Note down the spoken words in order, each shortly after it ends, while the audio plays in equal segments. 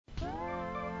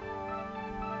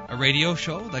a radio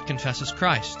show that confesses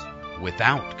Christ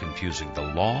without confusing the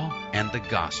law and the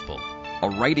gospel. A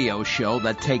radio show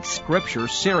that takes Scripture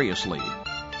seriously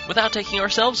without taking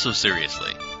ourselves so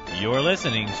seriously. You're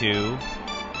listening to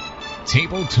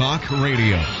Table Talk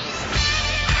Radio.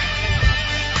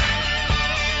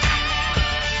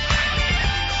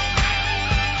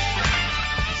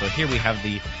 So here we have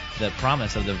the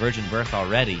promise of the virgin birth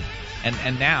already.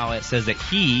 And now it says that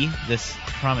he, this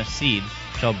promised seed,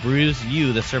 shall bruise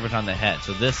you, the serpent, on the head.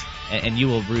 So this, and you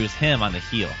will bruise him on the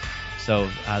heel. So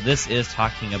this is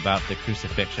talking about the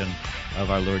crucifixion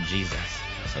of our Lord Jesus.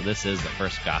 So this is the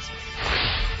first gospel.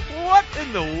 What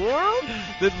in the world?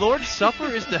 The Lord's Supper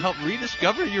is to help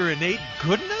rediscover your innate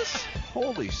goodness?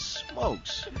 Holy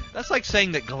smokes. That's like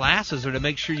saying that glasses are to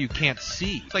make sure you can't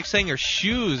see. It's like saying your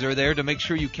shoes are there to make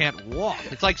sure you can't walk.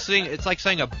 It's like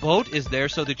saying a boat is there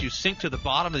so that you sink to the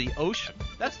bottom of the ocean.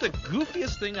 That's the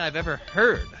goofiest thing I've ever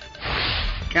heard.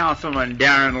 Councilman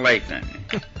Darren Lathan.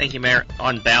 Thank you, Mayor.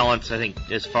 On balance, I think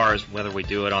as far as whether we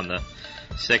do it on the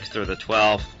 6th or the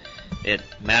 12th, it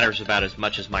matters about as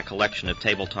much as my collection of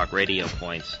Table Talk Radio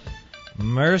points.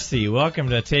 Mercy, welcome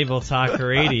to Table Talk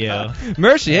Radio.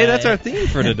 Mercy, hey, that's our theme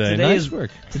for today. Nice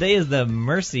work. Today is the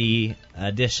Mercy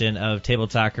edition of Table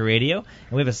Talk Radio,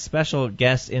 and we have a special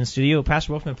guest in studio.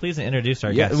 Pastor Wolfman, please introduce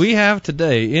our guest. We have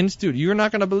today in studio, you're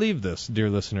not going to believe this, dear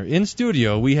listener, in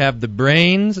studio we have the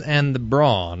brains and the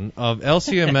brawn of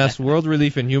LCMS World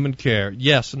Relief and Human Care.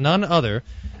 Yes, none other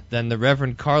than the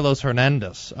Reverend Carlos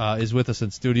Hernandez is with us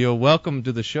in studio. Welcome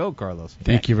to the show, Carlos.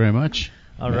 Thank you very much.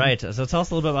 All right, so tell us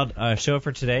a little bit about our show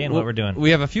for today and what we're doing. We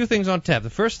have a few things on tap.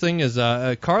 The first thing is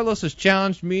Carlos has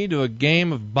challenged me to a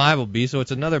game of Bible Bee, so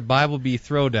it's another Bible Bee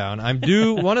throwdown. I'm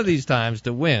due one of these times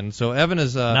to win, so Evan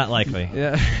is not likely.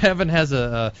 Evan has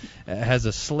a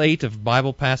slate of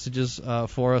Bible passages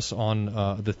for us on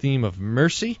the theme of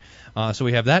mercy. So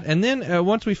we have that, and then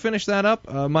once we finish that up,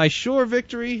 my sure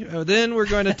victory. Then we're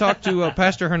going to talk to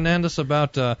Pastor Hernandez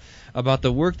about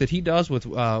the work that he does with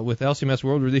LCMS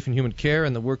World Relief and Human Care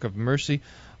and the work of mercy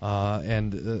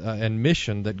and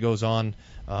mission that goes on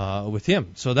with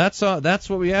him. So that's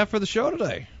what we have for the show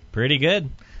today. Pretty good.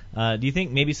 Do you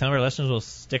think maybe some of our listeners will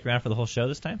stick around for the whole show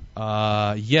this time?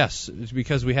 Yes, it's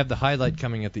because we have the highlight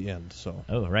coming at the end. So.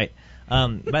 Oh, right.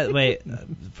 By the way,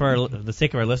 for the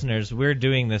sake of our listeners, we're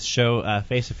doing this show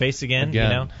face-to-face again.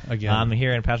 Again. I'm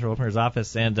here in Pastor Wolfman's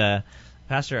office, and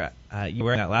Pastor, you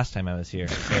were that last time I was here.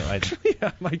 So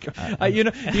yeah, my God. You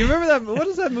remember that? What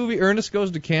is that movie, Ernest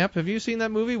Goes to Camp? Have you seen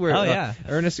that movie? Where, yeah.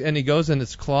 Ernest, and he goes in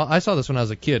his closet. I saw this when I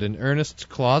was a kid, and Ernest's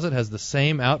closet has the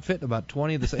same outfit, about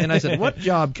 20 of the same. And I said, what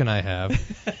job can I have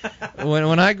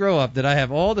when I grow up that I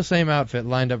have all the same outfit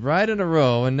lined up right in a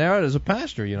row, and there it is, a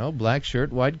pastor, black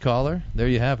shirt, white collar. There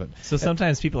you have it. So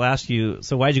sometimes people ask you,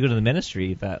 so why'd you go to the ministry?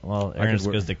 You thought, well, Ernest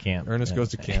goes to camp. Ernest goes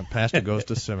to camp. Pastor goes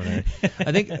to seminary.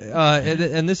 I think,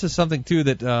 and this is something, too,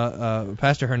 that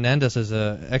Pastor Hernandez is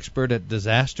an expert at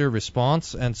disaster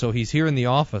response, and so he's here in the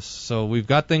office. So we've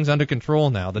got things under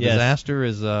control now. The disaster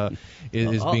is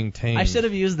being tamed. I should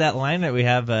have used that line that we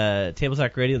have, Table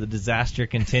Talk Radio, the disaster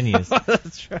continues.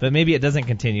 That's right. But maybe it doesn't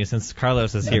continue since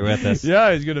Carlos is here with us.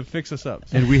 Yeah, he's going to fix us up.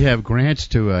 And we have grants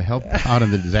to help out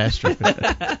in the disaster.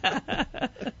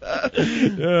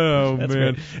 Oh, that's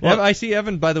man. Well, I see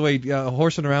Evan, by the way,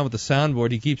 horsing around with the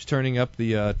soundboard. He keeps turning up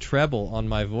the treble on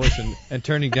my voice and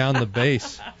turning down the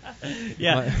bass.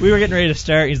 Yeah, we were getting ready to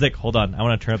start. He's like, hold on, I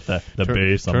want to turn up the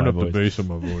bass on my voice. Turn up the bass on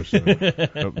my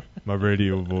voice. My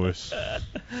radio voice.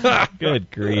 Good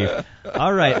grief.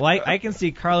 All right, well, I can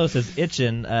see Carlos is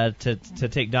itching to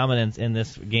take dominance in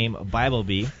this game, Bible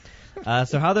Bee.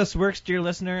 So how this works, dear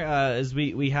listener, is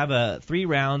we have 3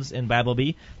 rounds in Bible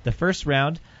Bee. The first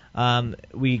round,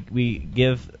 we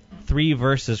give 3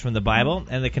 verses from the Bible,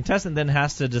 and the contestant then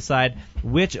has to decide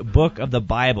which book of the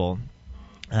Bible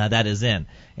that is in.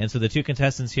 And so the 2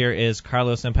 contestants here is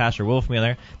Carlos and Pastor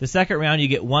Wolfmueller. The second round, you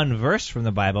get 1 verse from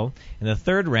the Bible. In the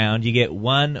third round, you get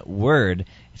 1 word,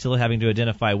 still having to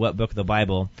identify what book of the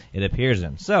Bible it appears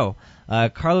in. So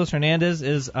Carlos Hernandez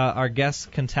is our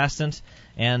guest contestant.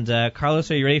 And Carlos,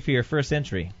 are you ready for your first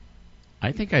entry?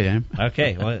 I think I am.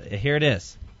 Okay, well, here it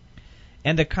is.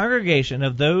 And the congregation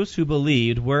of those who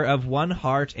believed were of one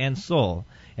heart and soul,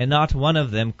 and not one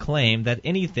of them claimed that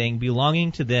anything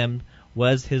belonging to them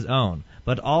was his own,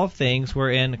 but all things were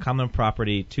in common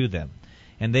property to them.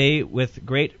 And they, with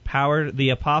great power,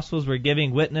 the apostles were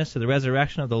giving witness to the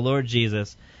resurrection of the Lord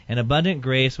Jesus, and abundant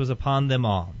grace was upon them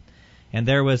all. and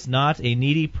there was not a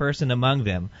needy person among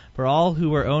them, for all who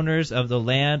were owners of the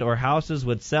land or houses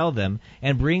would sell them,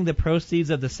 and bring the proceeds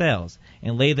of the sales,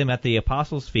 and lay them at the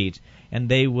apostles' feet, and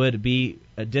they would be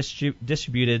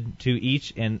distributed to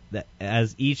each and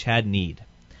as each had need.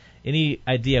 Any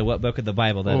idea what book of the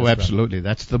Bible that is Oh, from? absolutely.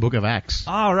 That's the book of Acts.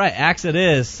 All right, Acts it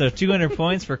is. So 200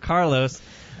 points for Carlos.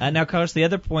 Now, Coach, the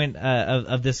other point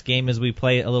of this game is we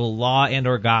play a little law and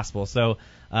or gospel. So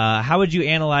how would you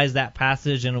analyze that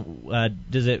passage, and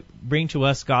does it bring to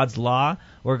us God's law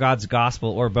or God's gospel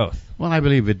or both? Well, I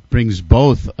believe it brings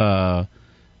both. The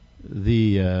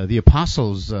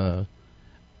apostles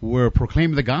were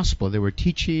proclaiming the gospel. They were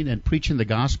teaching and preaching the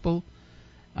gospel.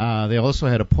 They also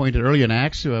had appointed, early in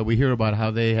Acts, we hear about how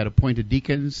they had appointed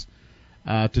deacons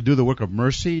to do the work of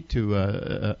mercy.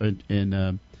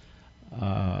 In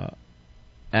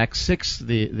Acts 6,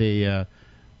 they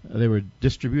were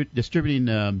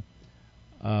distributing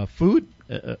food,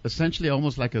 essentially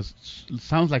almost like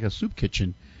sounds like a soup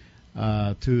kitchen,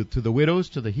 to the widows,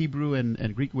 to the Hebrew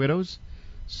and Greek widows.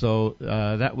 So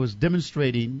that was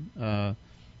demonstrating the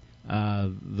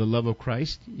love of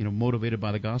Christ, motivated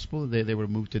by the gospel. They were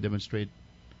moved to demonstrate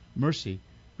mercy.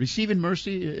 Receiving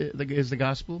mercy is the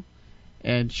gospel,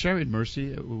 and sharing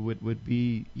mercy would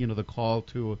be, the call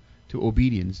to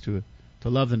obedience, to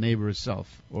love the neighbor as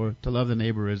self, or to love the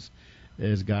neighbor as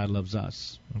God loves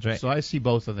us. That's right. So I see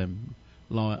both of them,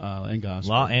 law and gospel.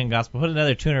 Law and gospel. Put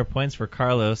another 200 points for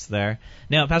Carlos there.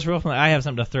 Now, Pastor Wolfman, I have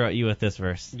something to throw at you with this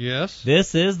verse. Yes.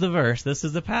 This is the verse. This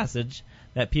is the passage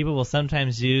that people will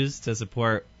sometimes use to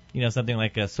support, something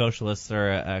like a socialist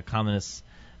or a communist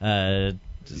state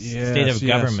of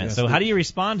government. Yes. So how do you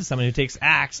respond to someone who takes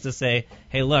acts to say,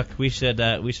 "Hey, look, we should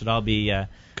all be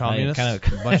communists, kind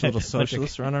of a bunch of little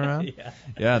socialists running around"?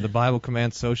 Yeah, the Bible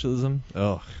commands socialism.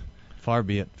 Oh, far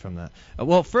be it from that.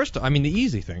 Well, first, the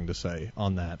easy thing to say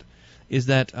on that is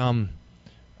that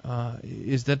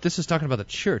this is talking about the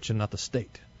church and not the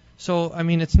state. So,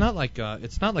 it's not like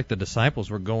the disciples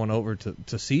were going over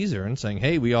to Caesar and saying,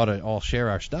 "Hey, we ought to all share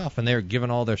our stuff," and they're giving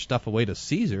all their stuff away to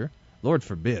Caesar. Lord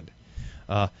forbid.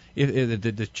 If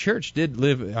the church did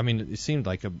live, it seemed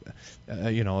like a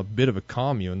bit of a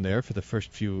commune there for the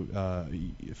first few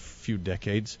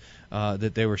decades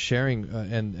that they were sharing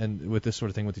and with this sort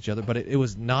of thing with each other. But it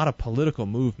was not a political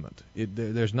movement.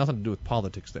 There's nothing to do with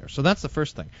politics there. So that's the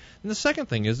first thing. And the second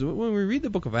thing is when we read the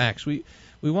book of Acts, we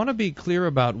want to be clear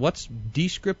about what's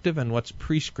descriptive and what's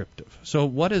prescriptive. So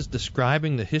what is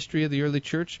describing the history of the early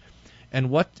church, and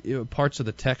what parts of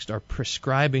the text are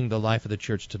prescribing the life of the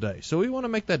church today. So we want to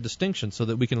make that distinction so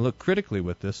that we can look critically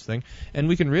with this thing, and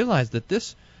we can realize that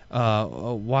this,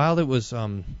 while it was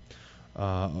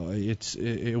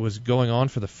it was going on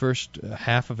for the first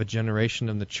half of a generation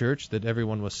in the church, that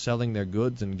everyone was selling their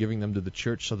goods and giving them to the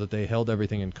church so that they held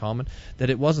everything in common, that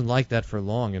it wasn't like that for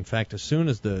long. In fact, as soon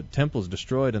as the temple is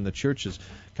destroyed and the church is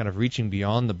kind of reaching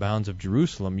beyond the bounds of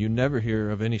Jerusalem, you never hear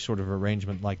of any sort of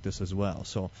arrangement like this as well.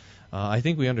 So I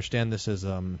think we understand this as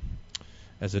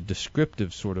a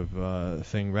descriptive sort of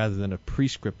thing rather than a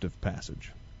prescriptive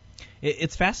passage.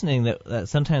 It's fascinating that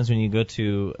sometimes when you go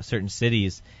to certain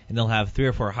cities and they'll have 3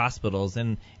 or 4 hospitals,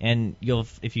 and you'll,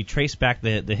 if you trace back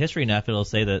the history enough, it'll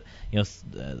say that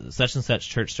such and such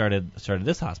church started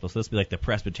this hospital. So this would be like the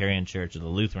Presbyterian Church or the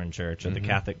Lutheran Church or the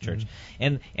Catholic Church.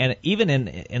 And even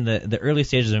in the early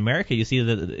stages of America, you see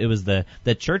that it was the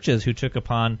churches who took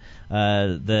upon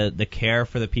the care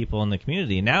for the people in the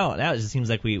community. Now it just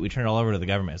seems like we turn it all over to the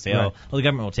government and say, right. The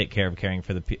government will take care of caring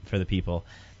for the people.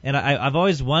 And I've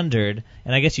always wondered,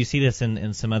 and I guess you see this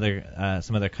in some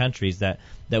other countries, that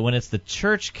when it's the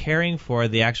church caring for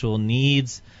the actual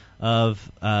needs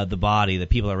of the body, the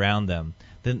people around them,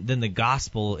 then the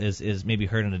gospel is maybe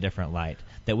heard in a different light.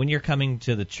 That when you're coming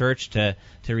to the church to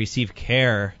receive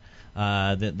care,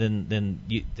 then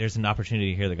there's an opportunity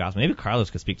to hear the gospel. Maybe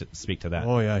Carlos could speak to that.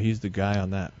 Oh yeah, he's the guy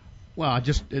on that. Well, it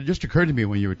just occurred to me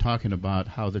when you were talking about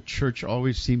how the church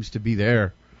always seems to be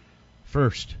there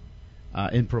first.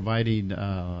 In providing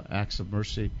acts of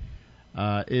mercy,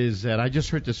 is that I just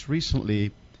heard this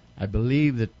recently. I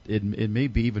believe that it may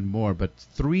be even more, but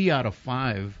 3 out of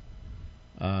 5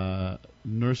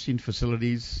 nursing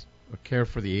facilities or care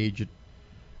for the aged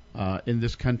in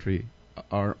this country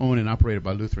are owned and operated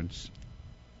by Lutherans.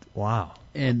 Wow.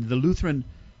 And the Lutheran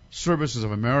Services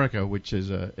of America, which is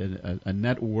a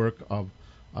network of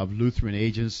Lutheran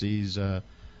agencies,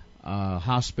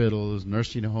 hospitals,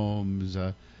 nursing homes,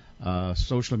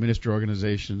 social ministry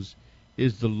organizations,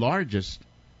 is the largest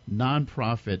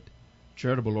nonprofit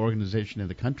charitable organization in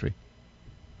the country,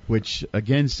 which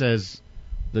again says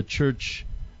the church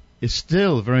is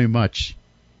still very much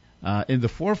in the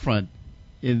forefront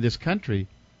in this country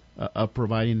of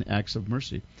providing acts of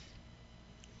mercy.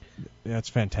 That's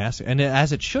fantastic, and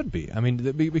as it should be. I mean,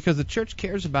 because the church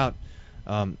cares about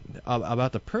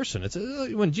the person. It's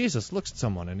when Jesus looks at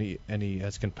someone and he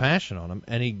has compassion on them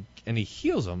and he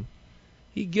heals them,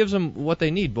 he gives them what they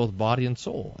need, both body and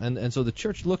soul. And so the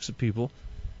church looks at people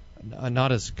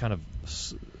not as kind of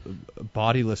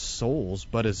bodiless souls,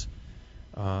 but as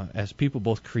people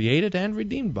both created and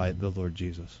redeemed by the Lord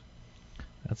Jesus.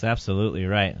 That's absolutely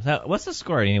right. So what's the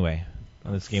score anyway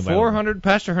on this game? 400.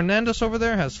 Pastor Hernandez over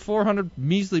there has 400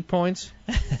 measly points.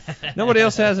 Nobody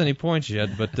else has any points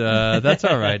yet, but that's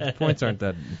all right. Points aren't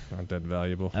that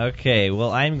valuable. Okay, well,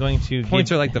 I'm going to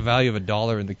points are like the value of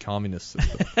 $1 in the communist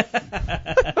system.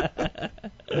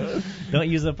 Don't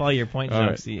use up all your point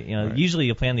jokes. Right. Usually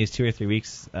you plan these 2 or 3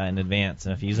 weeks in advance,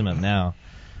 and if you use them up now,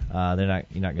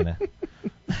 you're not gonna.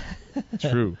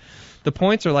 True. The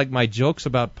points are like my jokes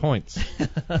about points.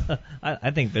 I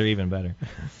think they're even better.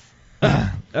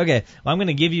 Okay, well, I'm going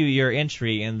to give you your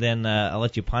entry, and then I'll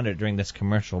let you ponder it during this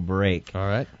commercial break. All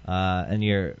right. And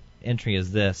your entry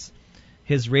is this: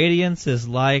 His radiance is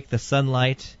like the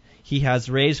sunlight. He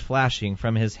has rays flashing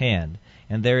from his hand,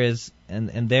 and there is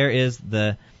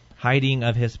the hiding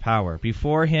of his power.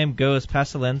 Before him goes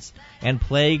pestilence, and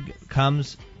plague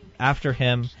comes after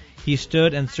him. He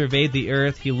stood and surveyed the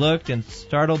earth. He looked and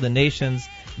startled the nations.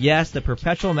 Yes, the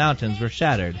perpetual mountains were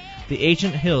shattered. The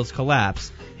ancient hills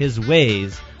collapsed. His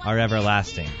ways are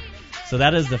everlasting. So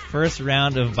that is the first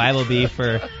round of Bible Bee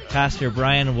for Pastor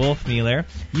Brian Wolfmueller.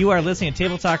 You are listening to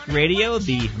Table Talk Radio,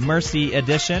 the Mercy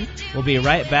Edition. We'll be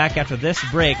right back after this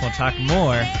break. We'll talk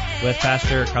more with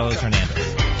Pastor Carlos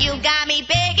Hernandez. You got me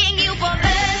begging you for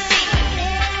mercy.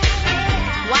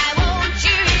 Why won't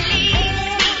you release me?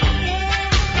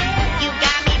 You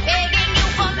got me begging you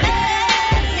for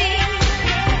mercy.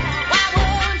 Why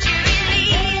won't you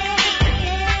release me?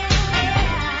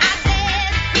 I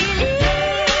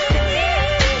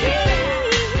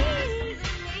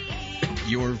said,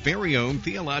 Your very own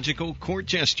theological court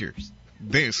gestures.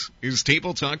 This is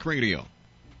Table Talk Radio.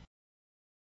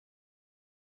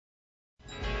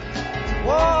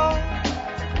 Whoa,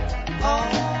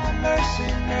 oh, mercy,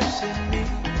 mercy me.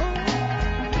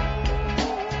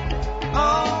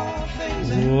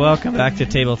 Welcome back to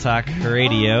Table Talk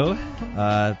Radio.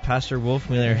 Pastor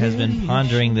Wolfmueller has been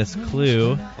pondering this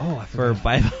clue for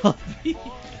Bible.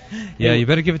 Yeah, you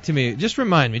better give it to me. Just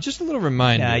remind me. Just a little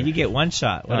reminder. Yeah, you get one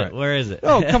shot. Right. Where is it?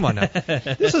 Oh, come on now.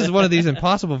 This is one of these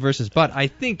impossible verses, but I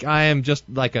think I am just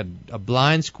like a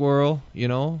blind squirrel,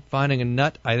 finding a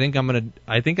nut. I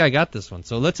think I got this one.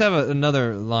 So let's have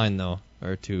another line, though,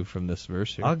 or two from this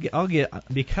verse here. I'll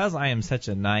get, because I am such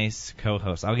a nice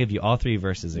co-host, I'll give you all 3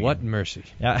 verses again. What mercy?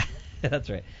 Yeah, that's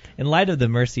right. In light of the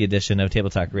Mercy edition of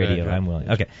Table Talk Radio, right. I'm willing.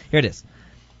 Okay, here it is.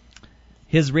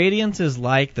 His radiance is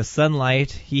like the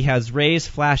sunlight. He has rays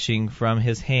flashing from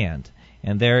his hand,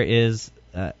 and there is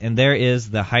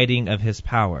the hiding of his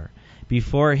power.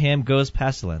 Before him goes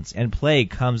pestilence, and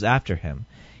plague comes after him.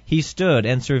 He stood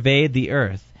and surveyed the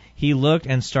earth. He looked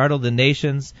and startled the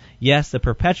nations. Yes, the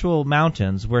perpetual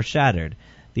mountains were shattered.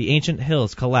 The ancient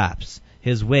hills collapsed.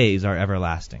 His ways are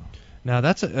everlasting. Now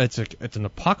it's an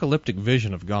apocalyptic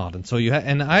vision of God, and so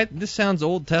this sounds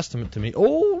Old Testament to me.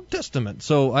 Old Testament.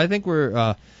 So I think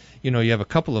we're you have a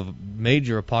couple of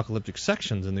major apocalyptic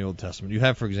sections in the Old Testament. You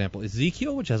have, for example,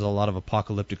 Ezekiel, which has a lot of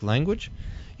apocalyptic language.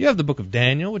 You have the book of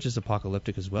Daniel, which is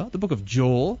apocalyptic as well. The book of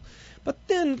Joel. But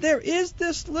then there is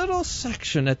this little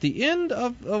section at the end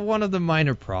of one of the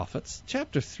minor prophets,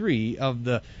 chapter 3 of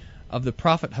the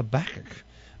prophet Habakkuk.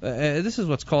 This is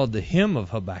what's called the hymn of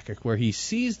Habakkuk, where he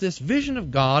sees this vision of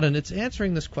God, and it's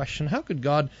answering this question: how could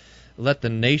God let the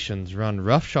nations run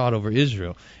roughshod over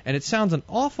Israel? And it sounds an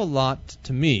awful lot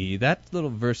to me, that little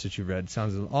verse that you read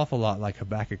sounds an awful lot like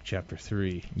Habakkuk chapter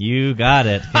 3. You got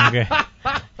it.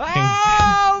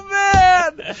 Oh,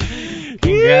 man!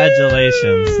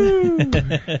 Congratulations.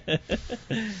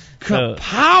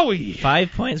 Kapowie!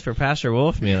 5 points for Pastor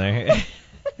Wolfmueller.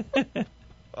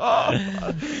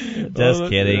 Just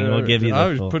kidding. We'll give you the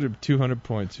I full. would put it 200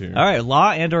 points here. All right,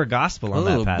 law and or gospel on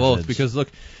that passage. Both, because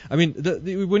look, I mean,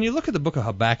 when you look at the book of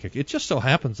Habakkuk, it just so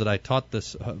happens that I taught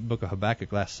this book of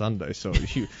Habakkuk last Sunday. So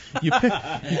you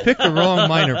picked the wrong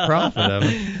minor prophet,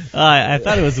 Evan. I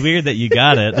thought it was weird that you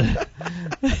got it.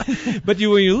 But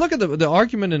when you look at the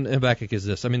argument in Habakkuk is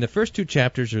this. I mean, the first 2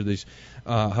 chapters are these.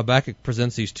 Habakkuk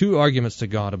presents these 2 arguments to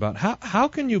God about how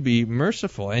can you be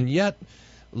merciful and yet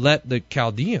let the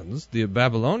Chaldeans, the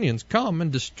Babylonians, come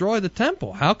and destroy the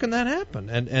temple. How can that happen?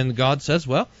 And God says,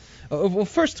 well,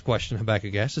 first question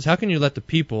Habakkuk asks is, how can you let the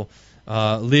people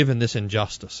live in this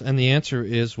injustice? And the answer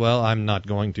is, well, I'm not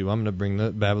going to. I'm going to bring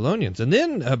the Babylonians. And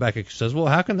then Habakkuk says, well,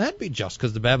 how can that be just?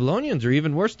 Because the Babylonians are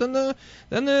even worse than the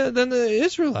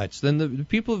Israelites, than the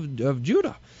people of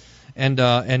Judah.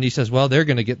 And he says, well, they're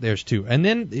going to get theirs too. And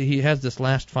then he has this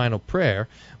last final prayer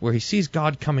where he sees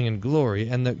God coming in glory.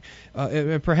 And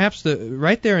perhaps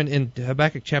right there in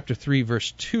Habakkuk chapter 3,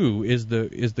 verse 2 is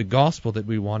the gospel that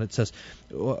we want. It says,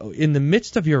 in the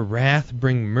midst of your wrath,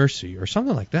 bring mercy, or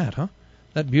something like that, huh?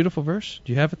 That beautiful verse.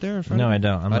 Do you have it there in front of you? No,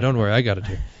 I don't. Don't worry, I got it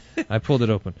here. I pulled it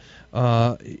open.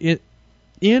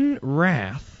 In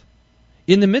wrath,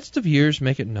 in the midst of years,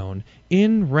 make it known.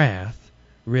 In wrath,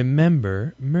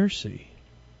 remember mercy.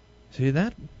 See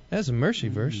that? That's a mercy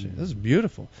verse. This is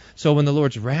beautiful. So when the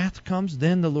Lord's wrath comes,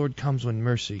 then the Lord comes when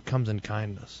mercy comes in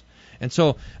kindness. And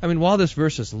so, I mean, while this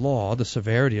verse is law, the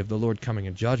severity of the Lord coming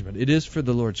in judgment, it is for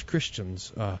the Lord's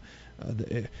Christians,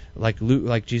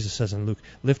 like Jesus says in Luke,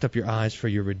 lift up your eyes, for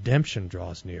your redemption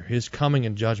draws near. His coming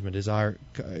in judgment is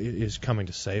coming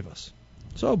to save us.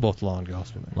 So both law and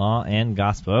gospel. Law and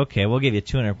gospel. Okay, we'll give you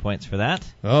 200 points for that.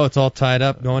 Oh, it's all tied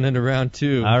up going into round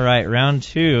 2. All right, round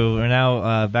 2. We're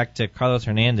now back to Carlos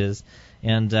Hernandez.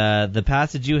 And the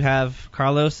passage you have,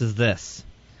 Carlos, is this.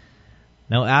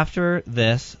 Now after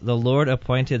this, the Lord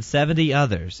appointed 70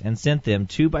 others and sent them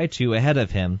 2 by 2 ahead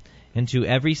of him into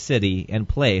every city and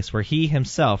place where he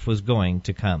himself was going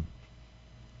to come.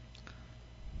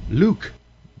 Luke.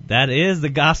 That is the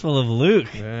Gospel of Luke.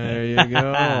 There you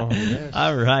go. Yes.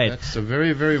 All right. That's a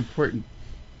very, very important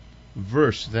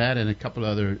verse, that and a couple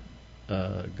other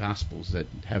Gospels that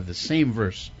have the same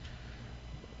verse,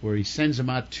 where he sends them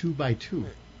out 2 by 2,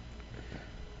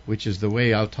 which is the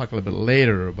way I'll talk a little bit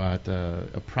later about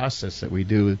a process that we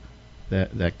do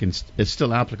that is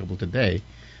still applicable today,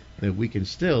 that we can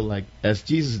still, like as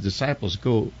Jesus' disciples,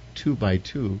 go 2 by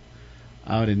 2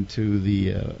 out into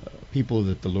the people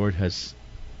that the Lord has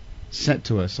sent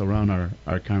to us around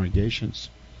our congregations.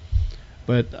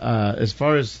 But as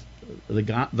far as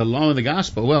the law and the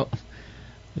gospel, well,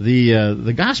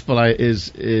 the gospel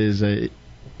is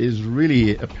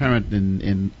really apparent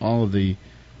in all of the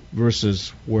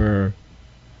verses where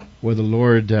the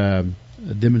Lord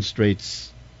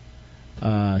demonstrates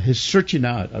his searching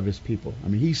out of his people. I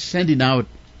mean, he's sending out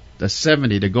the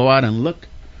 70 to go out and look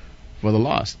for the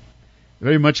lost,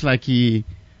 very much like the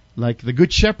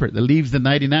good shepherd that leaves the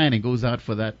 99 and goes out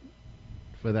for that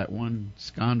one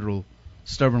scoundrel,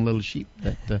 stubborn little sheep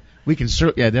that we can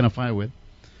certainly identify with.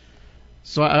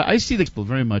 So I see the gospel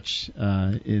very much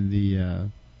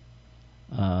in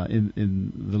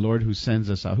the Lord who sends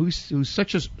us out, who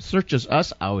searches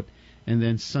us out, and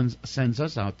then sends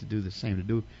us out to do the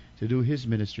same, to do His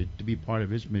ministry, to be part of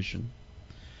His mission.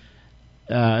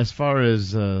 As far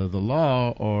as the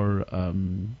law or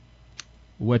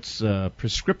what's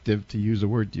prescriptive, to use a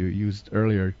word you used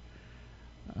earlier,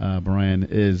 Brian,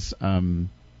 is the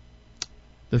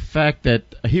fact that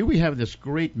here we have this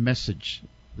great message,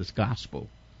 this gospel,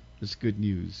 this good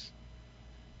news,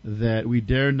 that we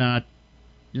dare not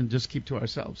just keep to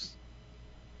ourselves,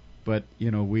 but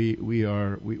we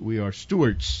are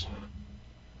stewards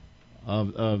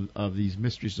of these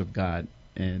mysteries of God,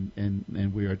 and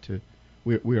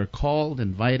we are called,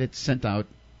 invited, sent out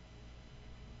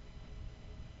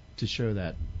to share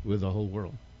that with the whole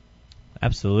world.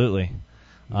 Absolutely.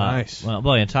 Nice. Well,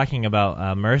 boy, and talking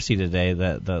about mercy today,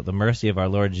 the mercy of our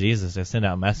Lord Jesus to send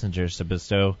out messengers to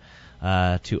bestow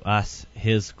to us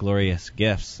His glorious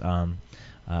gifts.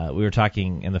 We were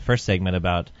talking in the first segment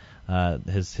about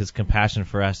His compassion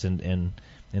for us in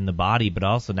the body, but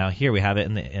also now here we have it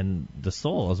in the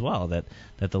soul as well. That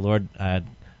the Lord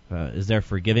is there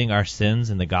forgiving our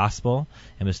sins in the gospel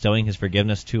and bestowing His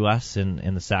forgiveness to us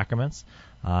in the sacraments.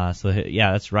 So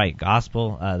yeah, that's right.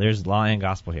 Gospel. There's law and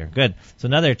gospel here. Good. So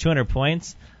another 200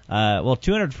 points.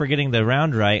 200 for getting the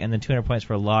round right, and then 200 points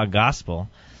for law gospel.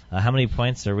 How many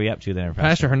points are we up to there,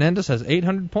 Pastor Hernandez has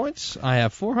 800 points. I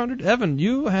have 400. Evan,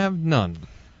 you have none.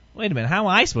 Wait a minute. How am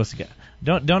I supposed to get?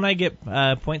 Don't I get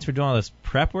points for doing all this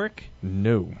prep work?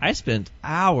 No. I spent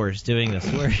hours doing this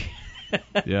work.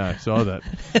 Yeah, I saw that.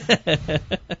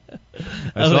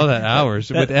 I saw that hours.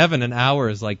 With Evan, an hour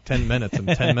is like 10 minutes, and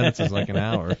 10 minutes is like an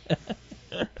hour.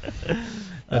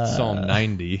 That's Psalm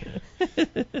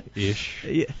 90-ish.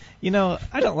 I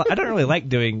don't really like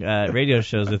doing radio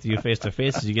shows with you face to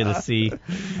face, because you get to see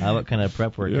what kind of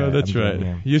prep work. Yeah, that's I'm right. doing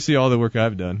here. You see all the work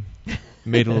I've done.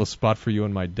 Made a little spot for you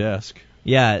on my desk.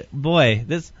 Yeah, boy,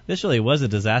 this really was a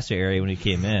disaster area when you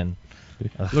came in.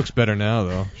 Looks better now,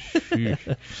 though. Do you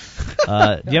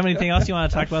have anything else you want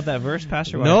to talk about that verse,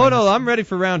 Pastor? No, I'm ready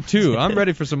for round 2. I'm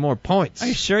ready for some more points. Are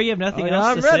you sure you have nothing else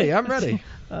I'm to ready. say? I'm ready.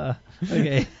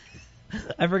 Okay.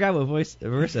 I forgot what verse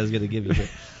I was going to give you here.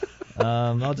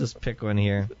 I'll just pick one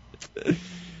here.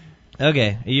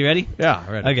 Okay, are you ready?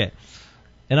 Yeah, ready. Okay.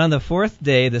 And on the fourth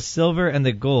day, the silver and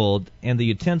the gold and the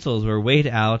utensils were weighed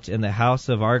out in the house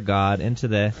of our God into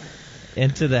the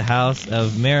house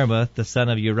of Meremoth, the son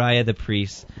of Uriah the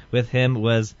priest. With him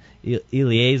was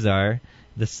Eleazar.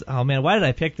 Oh man, why did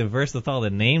I pick the verse with all the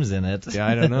names in it? Yeah,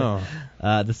 I don't know.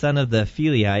 The son of the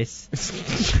Philiais.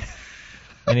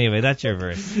 Anyway, that's your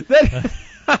verse.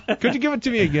 Could you give it to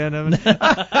me again, Evan?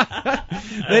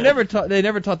 They never taught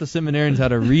the seminarians how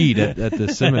to read at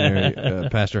the seminary,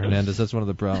 Pastor Hernandez. That's one of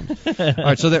the problems. All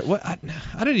right, so I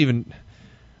didn't even.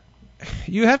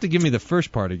 You have to give me the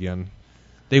first part again.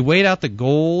 They weighed out the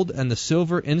gold and the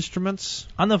silver instruments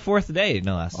on the fourth day,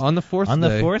 no less. On the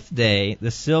fourth day,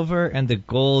 the silver and the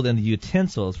gold and the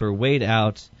utensils were weighed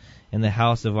out in the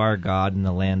house of our God in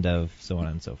the land of so on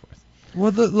and so forth.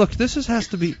 Well, look, this has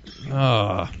to be.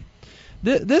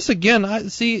 This again,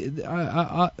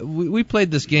 we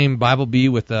played this game Bible Bee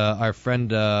with our friend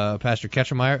Pastor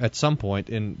Ketchermeyer at some point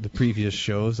in the previous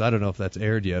shows. I don't know if that's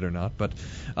aired yet or not, but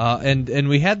and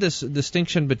we had this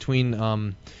distinction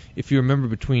between, if you remember,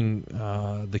 between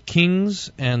the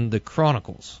Kings and the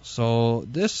Chronicles. So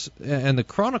this and the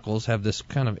Chronicles have this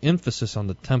kind of emphasis on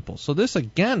the temple. So this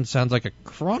again sounds like a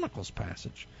Chronicles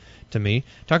passage to me,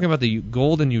 talking about the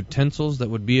golden utensils that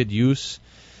would be at use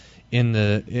in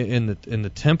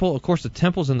the temple. Of course, the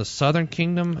temple's in the southern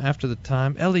kingdom after the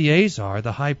time. Eleazar,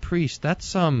 the high priest,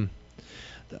 that's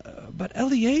but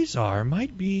Eleazar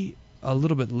might be a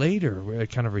little bit later, where it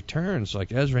kind of returns,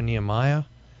 like Ezra and Nehemiah.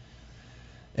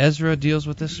 Ezra deals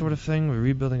with this sort of thing, the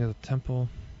rebuilding of the temple.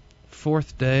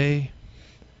 Fourth day.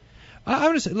 I'm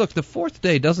going to say, look, the fourth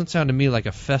day doesn't sound to me like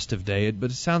a festive day, but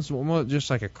it sounds more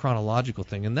just like a chronological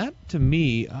thing. And that, to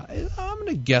me, I'm going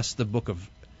to guess the book of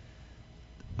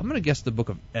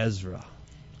Ezra.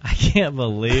 I can't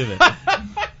believe it.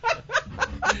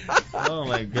 Oh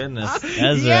my goodness,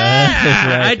 Ezra.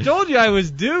 Yeah, right. I told you I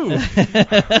was due.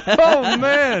 Oh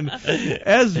man,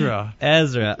 Ezra,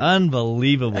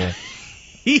 unbelievable.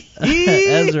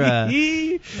 Ezra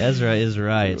is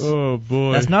right. Oh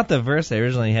boy, that's not the verse I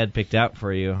originally had picked out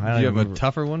for you. Do you have a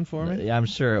tougher one for me? Yeah, I'm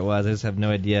sure it was. I just have no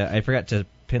idea. I forgot to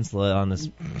pencil it on this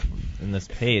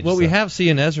page. Well, we have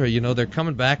in Ezra, they're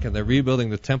coming back and they're rebuilding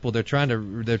the temple. They're trying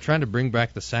to bring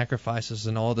back the sacrifices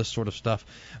and all this sort of stuff,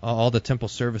 all the temple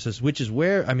services, which is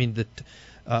where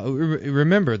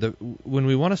remember when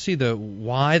we want to see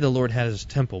why the Lord had His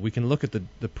temple, we can look at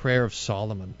the prayer of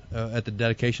Solomon at the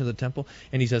dedication of the temple,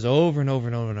 and he says over and over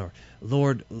and over and over,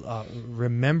 Lord,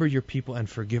 remember your people and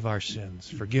forgive our sins,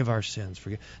 forgive our sins,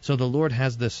 forgive. So the Lord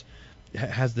has this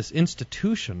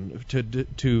institution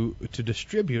to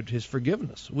distribute His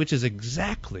forgiveness, which is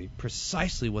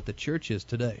precisely what the church is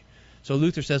today. So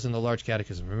Luther says in the Large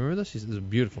Catechism, remember this? This is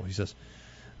beautiful. He says,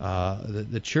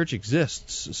 the church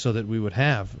exists so that we would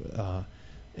have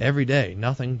every day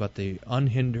nothing but the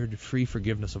unhindered, free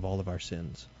forgiveness of all of our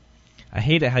sins. I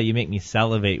hate it how you make me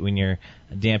salivate when you're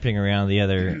damping around the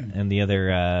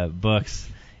other books,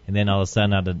 and then all of a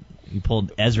sudden you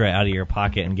pulled Ezra out of your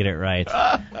pocket and get it right.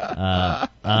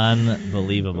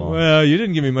 Unbelievable. Well, you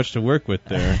didn't give me much to work with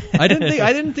there. I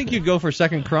didn't think you'd go for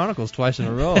 2 Chronicles twice in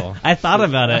a row. I thought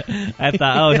about it. I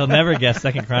thought, he'll never guess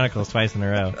 2 Chronicles twice in a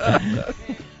row.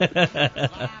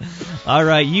 All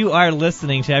right, you are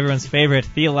listening to everyone's favorite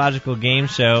theological game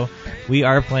show. We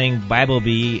are playing Bible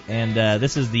Bee, and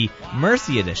this is the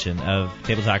Mercy edition of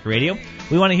Table Talk Radio.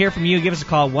 We want to hear from you. Give us a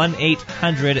call,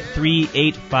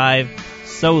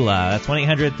 1-800-385-SOLA. That's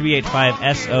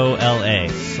 1-800-385-SOLA.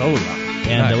 SOLA.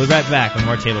 And we'll be right back with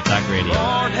more Table Talk Radio.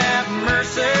 Lord have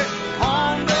mercy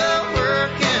on the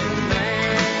working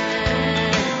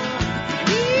man.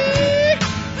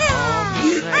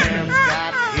 Uncle Sam's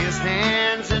got his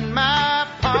hands in my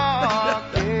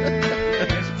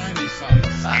pocket.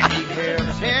 He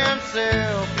helps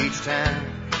himself each time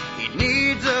he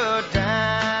needs a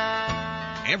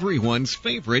dime. Everyone's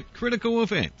favorite critical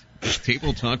event.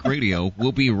 Table Talk Radio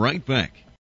will be right back.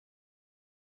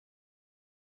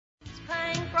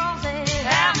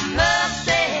 Have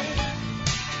mercy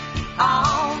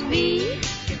on me.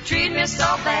 You treat me so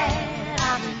bad.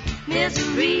 I'm in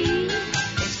misery.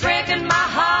 It's breaking my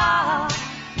heart.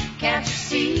 Can't you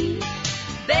see?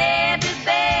 Baby,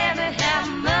 baby, have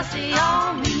mercy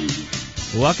on me.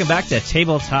 Welcome back to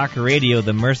Table Talk Radio,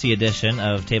 the Mercy edition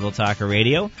of Table Talk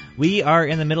Radio. We are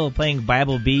in the middle of playing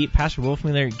Bible Bee. Pastor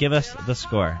Wolfmuller, give us the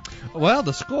score. Well,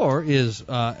 the score is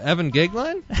Evan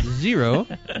Gagline, 0.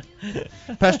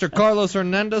 Pastor Carlos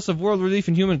Hernandez of World Relief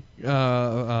and Human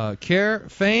Care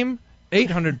fame,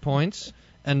 800 points.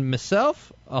 and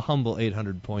myself a humble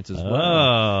 800 points as well.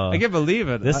 Oh. I can't believe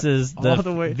it. This is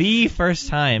the first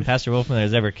time Pastor Wolfman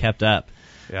has ever kept up.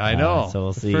 Yeah, I know. So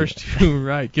we'll see. The first two,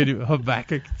 right. Can you,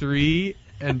 Habakkuk 3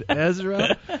 and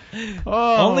Ezra?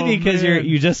 Oh, only because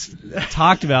you just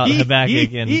talked about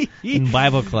Habakkuk in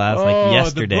Bible class like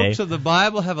yesterday. The books of the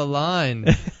Bible have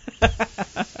aligned.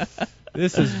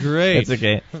 This is great. It's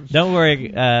okay. Don't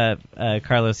worry,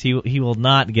 Carlos. He will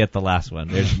not get the last one.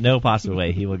 There's no possible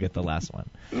way he will get the last one.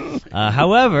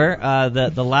 However,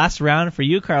 the last round for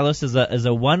you, Carlos, is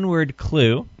a one-word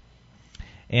clue,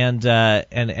 and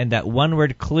that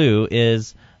one-word clue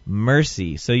is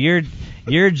mercy. So your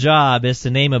job is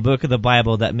to name a book of the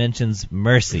Bible that mentions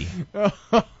mercy.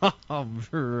 Oh,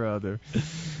 brother.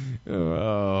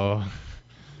 Oh.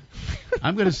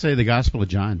 I'm going to say the Gospel of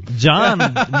John. John,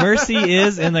 mercy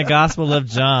is in the Gospel of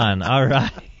John. All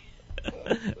right.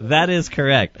 That is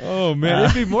correct. Oh, man.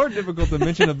 It'd be more difficult to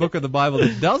mention a book of the Bible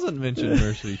that doesn't mention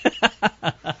mercy.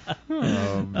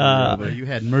 You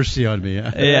had mercy on me.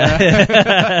 Huh?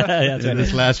 Yeah. In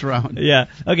this last round. Yeah.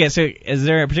 Okay, so is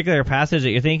there a particular passage that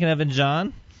you're thinking of in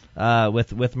John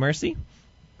with mercy?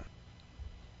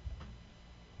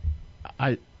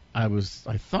 I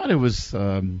thought it was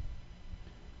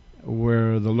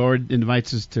where the Lord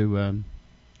invites us to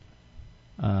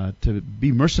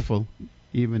be merciful,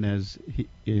 even as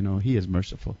He is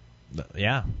merciful.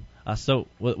 Yeah. So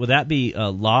would that be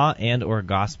law and or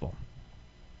gospel?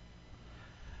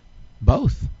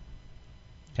 Both.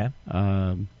 Okay.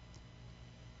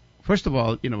 First of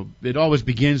all, it always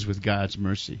begins with God's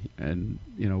mercy, and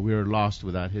we're lost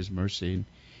without His mercy. And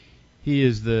He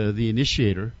is the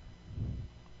initiator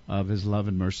of His love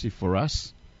and mercy for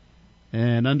us,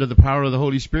 and under the power of the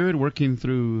Holy Spirit, working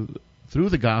through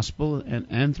the gospel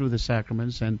and through the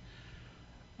sacraments, and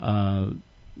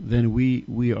then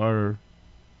we are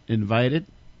invited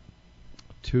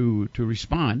to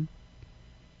respond.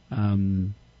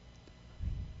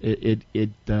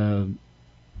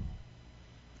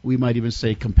 We might even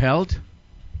say compelled,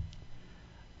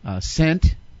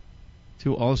 sent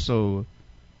to also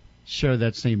share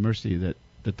that same mercy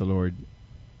that the Lord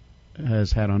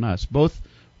has had on us, both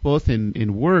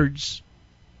in words,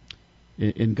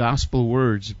 in gospel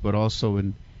words, but also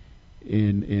in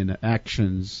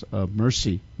actions of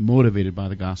mercy motivated by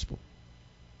the gospel.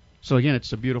 So again,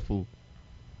 it's a beautiful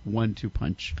 1-2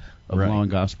 punch of law and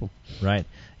gospel. Right.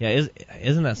 Yeah.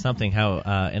 Isn't that something?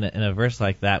 How in a verse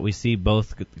like that we see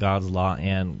both God's law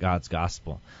and God's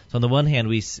gospel. So on the one hand,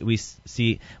 we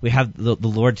have the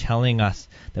Lord telling us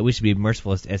that we should be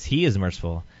merciful as He is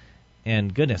merciful.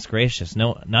 And goodness gracious,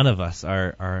 none of us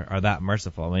are that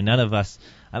merciful. I mean, none of us.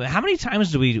 I mean, how many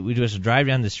times do we just drive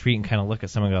down the street and kind of look at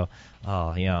someone and go,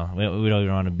 oh, we don't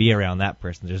even want to be around that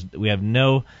person. We have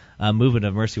no movement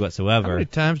of mercy whatsoever. How many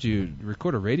times do you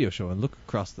record a radio show and look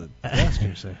across the desk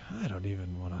and you say, I don't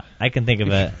even want to. I can think of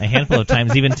a handful of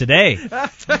times even today.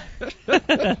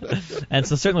 And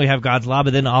so certainly we have God's law,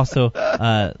 but then also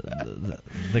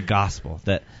the gospel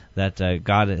that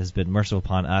God has been merciful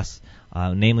upon us.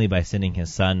 Namely by sending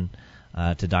His Son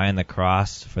to die on the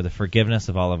cross for the forgiveness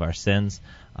of all of our sins.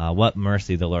 What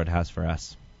mercy the Lord has for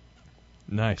us.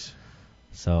 Nice.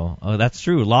 So, that's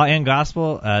true. Law and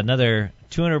gospel, another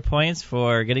 200 points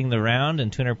for getting the round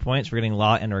and 200 points for getting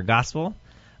law and or gospel.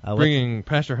 Bringing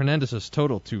Pastor Hernandez's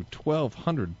total to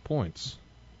 1,200 points.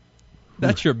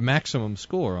 That's your maximum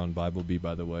score on Bible Bee,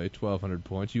 by the way, 1,200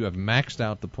 points. You have maxed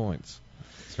out the points.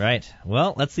 That's right.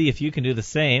 Well, let's see if you can do the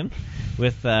same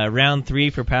with round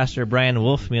 3 for Pastor Brian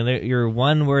Wolfmueller. Your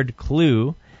one-word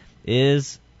clue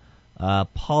is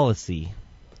policy.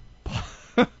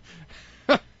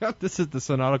 This is the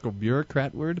synodical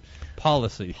bureaucrat word?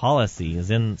 Policy. Policy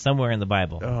is somewhere in the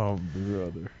Bible. Oh,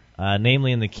 brother.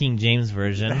 Namely in the King James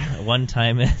Version, one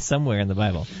time somewhere in the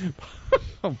Bible.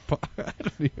 I don't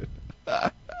even...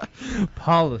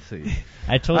 Policy.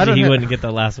 I told you he wouldn't get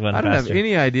the last one, I don't Pastor. have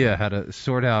any idea how to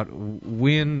sort out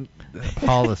when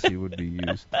policy would be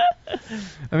used.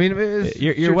 I mean,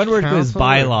 your one word is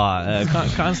bylaw,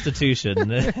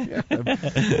 constitution,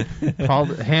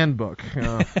 handbook.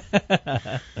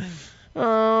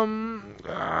 I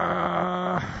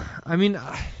mean,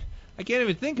 I can't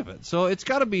even think of it. So it's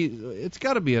got to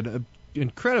be an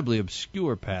incredibly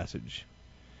obscure passage.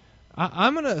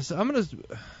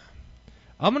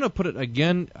 I'm gonna put it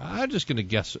again. I'm just gonna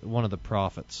guess one of the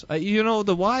prophets.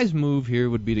 The wise move here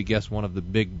would be to guess one of the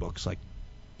big books like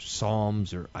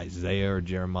Psalms or Isaiah or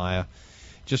Jeremiah.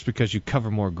 just because you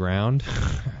cover more ground.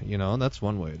 That's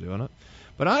one way of doing it.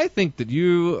 But I think that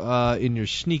you, in your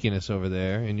sneakiness over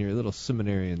there, in your little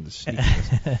seminary in the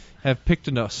sneakiness, have picked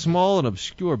a small and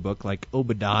obscure book like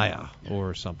Obadiah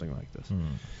or something like this.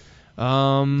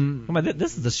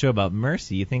 This is a show about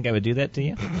mercy. You think I would do that to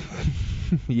you?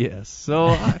 Yes.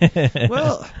 So,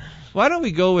 why don't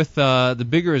we go with the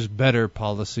bigger is better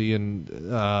policy, and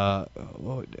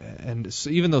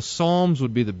even though Psalms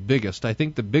would be the biggest, I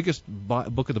think the biggest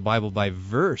book of the Bible by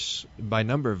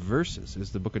number of verses,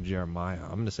 is the book of Jeremiah.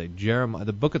 I'm going to say Jeremiah,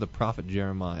 the book of the prophet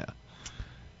Jeremiah.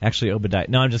 Actually, Obadiah.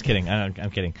 No, I'm just kidding. I'm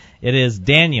kidding. It is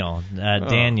Daniel.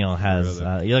 Daniel has.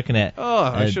 You're looking at.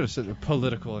 I should have said the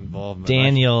political involvement.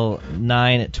 Daniel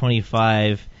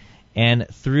 9:25. And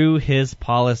through his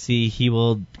policy he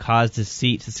will cause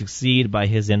deceit to succeed by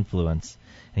his influence.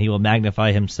 And he will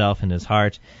magnify himself in his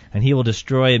heart, and he will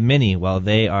destroy many while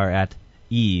they are at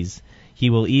ease. He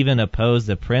will even oppose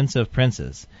the prince of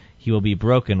princes. He will be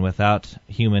broken without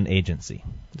human agency.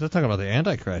 Is that talking about the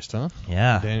Antichrist, huh?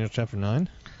 Yeah. Daniel chapter 9?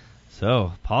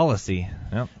 So, policy.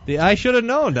 Yep. I should have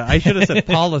known. I should have said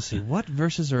policy. What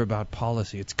verses are about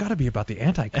policy? It's got to be about the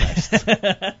Antichrist.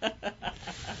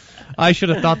 I should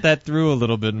have thought that through a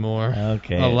little bit more.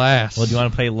 Okay. Alas. Well, do you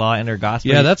want to play law and or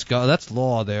gospel? Yeah, that's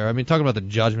law there. I mean, talking about the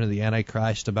judgment of the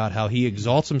Antichrist, about how he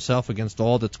exalts himself against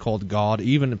all that's called God,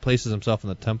 even places himself in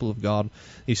the temple of God.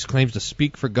 He claims to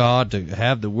speak for God, to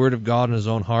have the word of God in his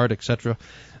own heart, etc.,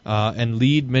 and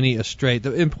lead many astray.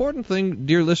 The important thing,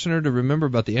 dear listener, to remember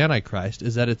about the Antichrist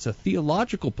is that it's a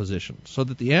theological position, so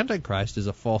that the Antichrist is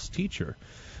a false teacher.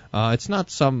 It's not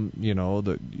some,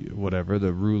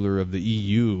 the ruler of the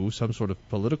EU, some sort of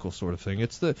political sort of thing.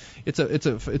 It's the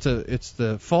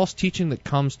false teaching that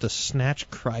comes to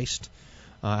snatch Christ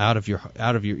out of your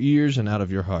ears and out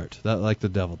of your heart. That, like the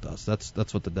devil does.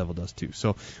 That's what the devil does too.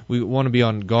 So we want to be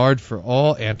on guard for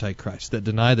all antichrists that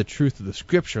deny the truth of the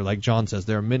Scripture. Like John says,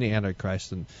 there are many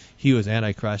antichrists, and he who is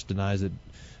antichrist denies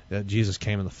that Jesus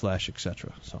came in the flesh,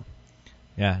 etc. So.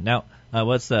 Yeah. Now,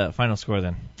 what's the final score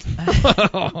then?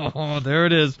 Oh, there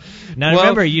it is. Now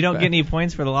remember, you don't get any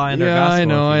points for the law and or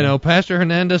gospel. I know. Pastor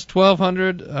Hernandez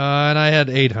 1,200, and I had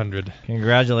 800.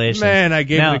 Congratulations. Man, I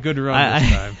gave it a good run this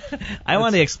time. I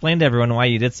want to explain to everyone why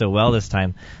you did so well this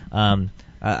time.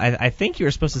 I think you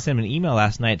were supposed to send me an email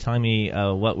last night telling me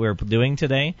what we were doing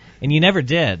today, and you never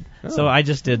did. So I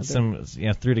just did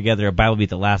threw together a Bible beat at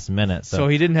the last minute. So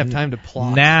he didn't have time to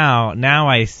plot. Now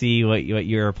I see what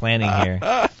you're planning here.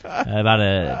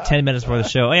 About 10 minutes before the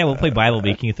show. Oh yeah, we'll play Bible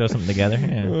beat. Can you throw something together?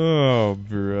 Yeah. Oh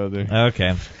brother.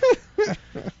 Okay.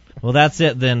 Well, that's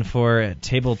it then for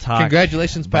Table Talk.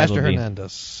 Congratulations, Bible Pastor beat.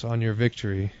 Hernandez, on your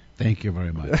victory. Thank you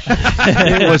very much.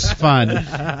 It was fun.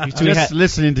 Just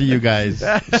listening to you guys.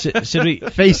 Should we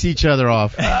face each other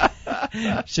off?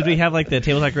 Should we have like the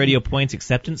Table Talk Radio points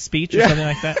acceptance speech or something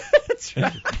like that? That's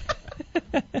right.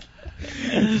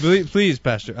 Please,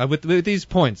 Pastor, with these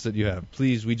points that you have,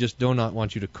 please, we just do not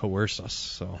want you to coerce us.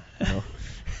 So,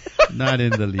 not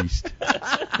in the least.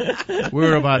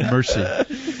 We're about mercy.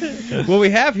 Well, we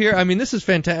have here. I mean, this is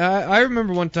fantastic. I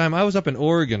remember one time I was up in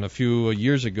Oregon a few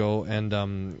years ago, and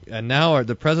now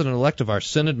the president-elect of our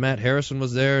synod, Matt Harrison,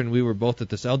 was there, and we were both at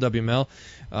this LWML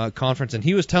conference, and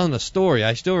he was telling a story.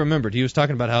 I still remembered. He was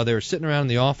talking about how they were sitting around in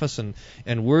the office,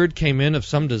 and word came in of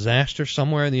some disaster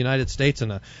somewhere in the United States,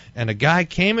 and a guy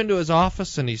came into his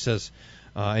office, and he says,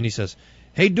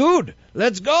 "Hey, dude,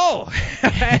 let's go."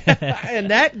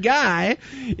 And that guy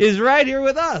is right here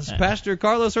with us, Pastor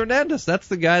Carlos Hernandez. That's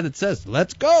the guy that says,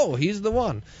 "Let's go." He's the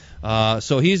one.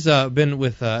 So he's been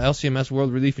with LCMS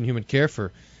World Relief and Human Care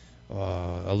for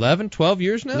 12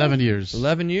 years now? 11 years.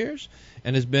 11 years.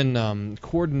 And has been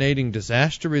coordinating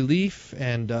disaster relief,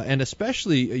 and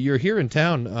especially you're here in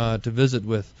town to visit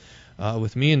with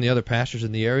me and the other pastors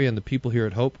in the area and the people here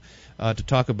at Hope to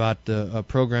talk about a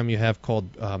program you have called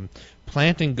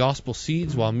Planting Gospel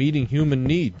Seeds While Meeting Human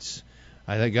Needs.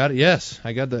 I got it. Yes,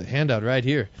 I got the handout right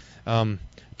here.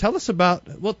 Tell us about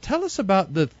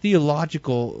the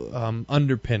theological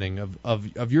underpinning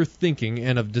of your thinking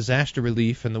and of disaster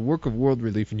relief and the work of World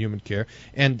Relief and Human Care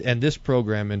and this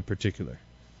program in particular.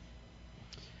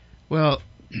 Well,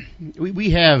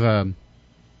 we have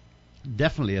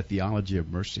definitely a theology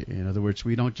of mercy. In other words,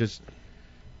 we don't just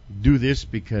do this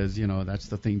because that's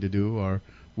the thing to do, or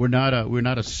we're not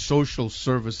a social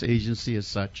service agency as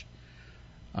such,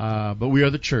 but we are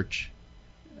the church,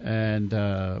 and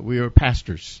we are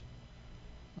pastors.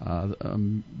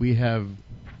 We have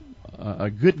a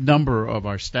good number of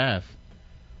our staff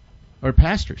are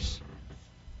pastors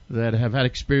that have had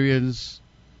experience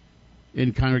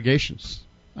in congregations.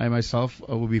 I myself,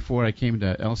 before I came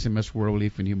to LCMS World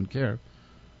Relief and Human Care,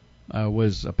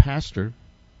 was a pastor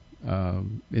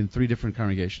in 3 different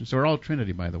congregations. So we're all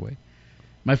Trinity, by the way.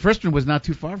 My first one was not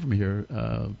too far from here,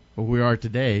 where we are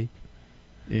today,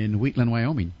 in Wheatland,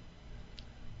 Wyoming,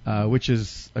 which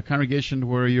is a congregation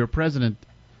where your president,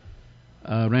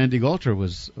 Randy Galter,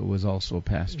 was also a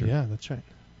pastor. Yeah, that's right.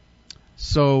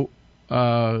 So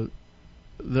the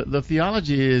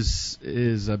theology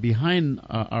is behind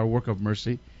our work of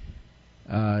mercy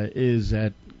is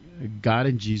that God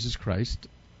in Jesus Christ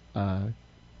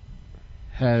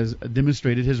has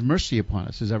demonstrated His mercy upon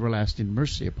us, His everlasting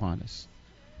mercy upon us,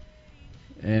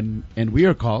 and we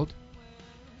are called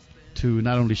to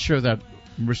not only share that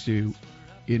mercy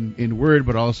in word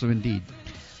but also in deed.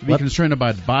 Be concerned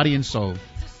about body and soul.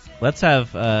 Let's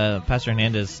have Pastor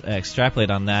Hernandez extrapolate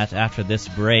on that after this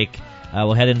break.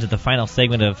 We'll head into the final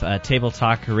segment of Table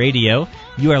Talk Radio.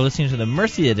 You are listening to the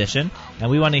Mercy Edition,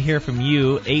 and we want to hear from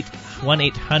you.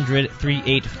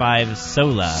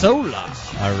 1-800-385-SOLA. SOLA.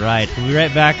 All right. We'll be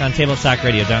right back on Table Talk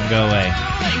Radio. Don't go away.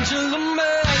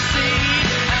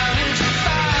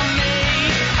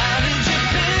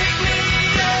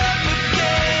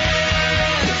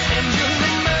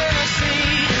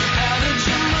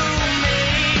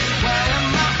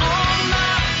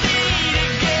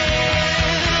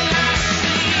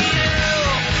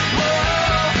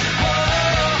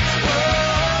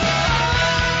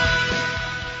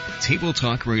 Table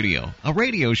Talk Radio, a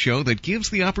radio show that gives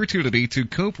the opportunity to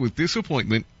cope with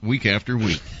disappointment week after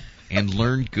week and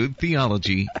learn good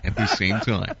theology at the same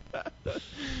time.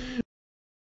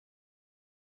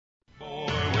 Well,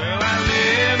 I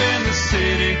live in the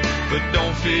city, but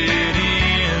don't fit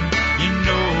in. You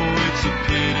know it's a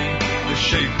pity, the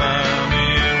shape I'm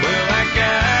in. Well, I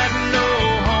got no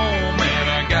home and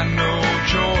I got no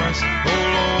choice. Oh,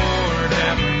 Lord,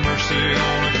 have mercy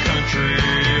on a country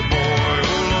boy.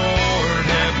 Oh, Lord,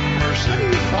 have mercy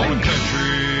on a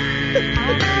country boy.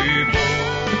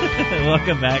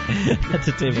 Welcome back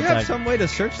to Table Do you Talk. have some way to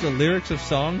search the lyrics of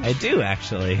songs? I do,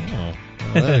 actually. Oh,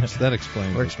 well, that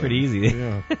explains. Works it, pretty easy.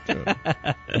 Yeah.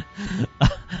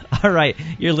 All right,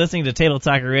 you're listening to Table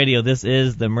Talk Radio. This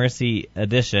is the Mercy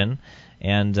Edition,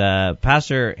 and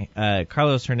Pastor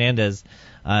Carlos Hernandez,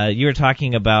 you were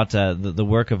talking about the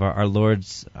work of our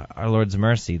Lord's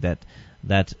mercy. That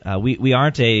we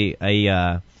aren't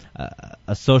a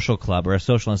social club or a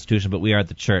social institution, but we are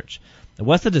the church.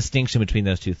 What's the distinction between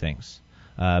those two things?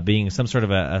 Being some sort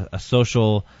of a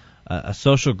social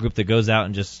group that goes out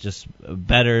and just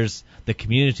betters the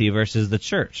community versus the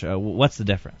church. What's the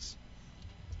difference?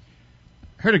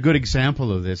 I heard a good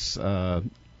example of this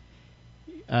when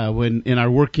in our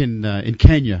work in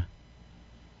Kenya.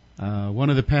 One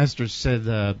of the pastors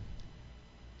said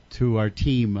to our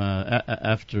team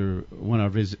after one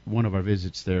of our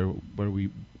visits there, where we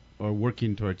are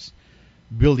working towards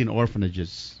building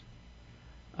orphanages.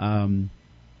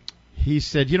 He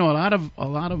said, a lot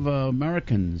of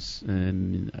Americans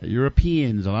and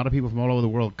Europeans, a lot of people from all over the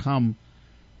world come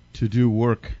to do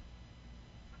work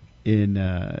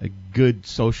in good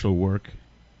social work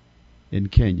in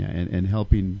Kenya and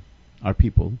helping our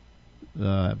people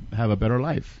have a better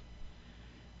life.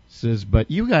 Says, but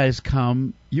you guys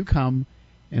come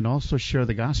and also share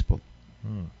the gospel.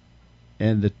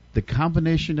 And the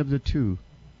combination of the two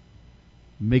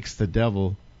makes the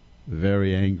devil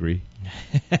very angry.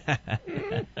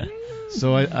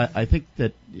 So I think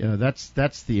that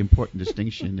that's the important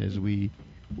distinction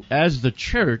as the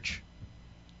church,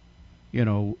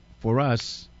 for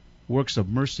us, works of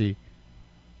mercy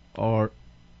are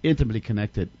intimately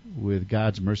connected with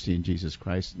God's mercy in Jesus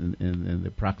Christ and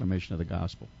the proclamation of the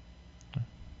gospel.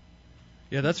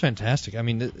 Yeah, that's fantastic. I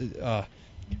mean,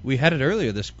 we had it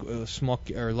earlier. This small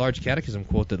or large catechism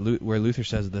quote where Luther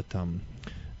says that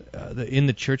in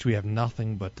the church we have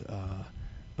nothing but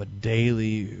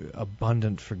daily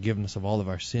abundant forgiveness of all of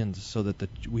our sins, so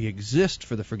that we exist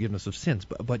for the forgiveness of sins.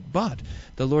 But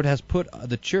the Lord has put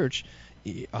the church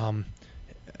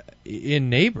in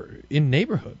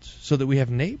neighborhoods, so that we have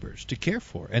neighbors to care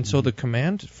for, and so the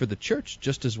command for the church,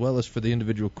 just as well as for the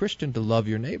individual Christian, to love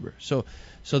your neighbor. So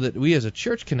that we as a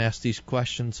church can ask these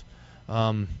questions.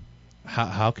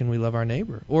 How can we love our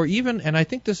neighbor? Or even, and I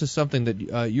think this is something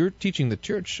that you're teaching the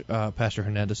church, Pastor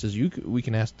Hernandez, is we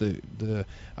can ask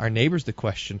our neighbors the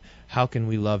question, how can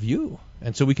we love you?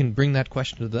 And so we can bring that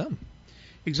question to them.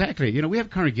 Exactly. We have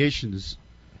congregations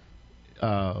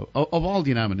of all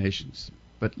denominations,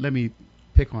 but let me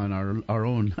pick on our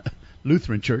own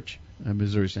Lutheran Church,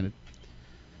 Missouri Synod.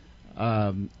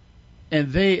 And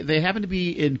they happen to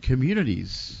be in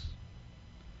communities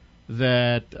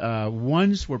that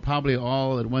once were probably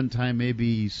all at one time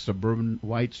maybe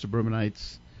white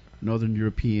suburbanites, Northern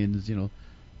Europeans,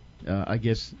 I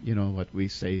guess, what we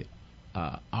say,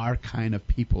 our kind of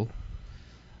people.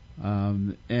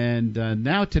 And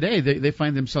now today they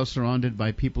find themselves surrounded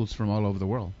by peoples from all over the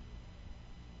world.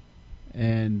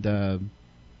 And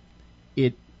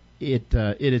it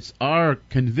is our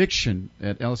conviction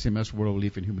at LCMS World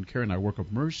Relief and Human Care in our work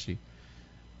of mercy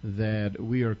that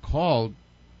we are called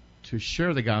to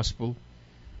share the gospel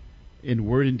in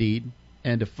word and deed,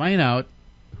 and to find out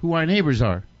who our neighbors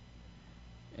are,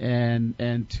 and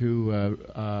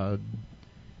to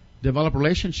develop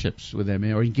relationships with them,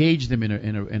 or engage them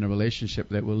in a relationship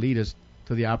that will lead us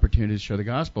to the opportunity to share the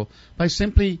gospel by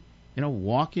simply,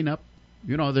 walking up,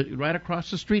 right across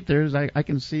the street. I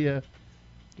can see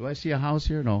do I see a house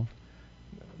here? No.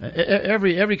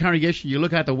 Every congregation, you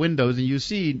look out the windows and you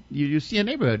see a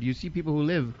neighborhood. You see people who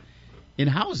live in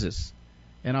houses.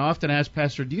 And I often ask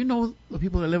Pastor, do you know the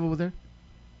people that live over there?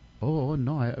 Oh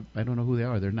no, I don't know who they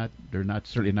are. They're not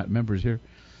certainly not members here.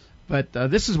 But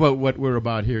this is what we're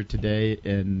about here today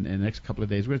and the next couple of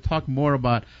days. We're going to talk more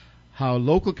about how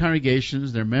local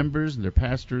congregations, their members, and their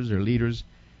pastors, their leaders,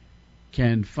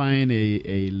 can find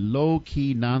a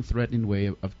low-key, non-threatening way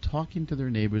of talking to their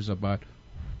neighbors about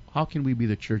how can we be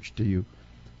the church to you?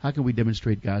 How can we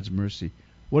demonstrate God's mercy?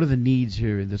 What are the needs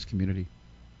here in this community?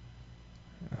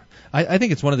 I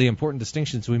think it's one of the important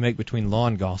distinctions we make between law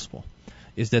and gospel,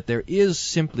 is that there is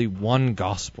simply one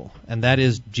gospel, and that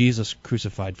is Jesus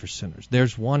crucified for sinners.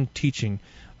 There's one teaching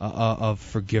of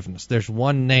forgiveness. There's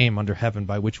one name under heaven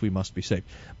by which we must be saved.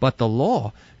 But the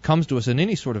law comes to us in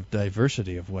any sort of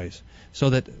diversity of ways,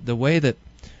 so that the way that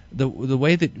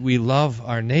we love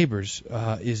our neighbors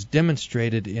is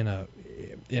demonstrated in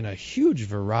a huge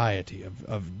variety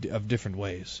of different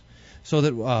ways, so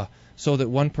that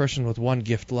one person with one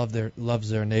gift loves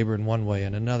their neighbor in one way,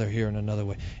 and another here in another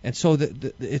way. And so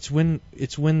that it's when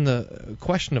the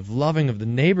question of loving of the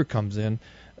neighbor comes in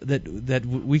that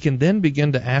we can then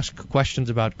begin to ask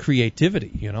questions about creativity.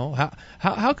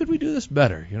 How could we do this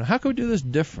better? How could we do this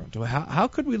different? How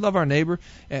could we love our neighbor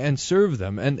and serve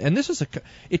them? And this is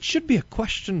it should be a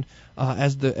question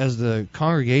as the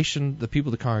congregation, the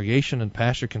people of the congregation and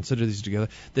pastor consider these together,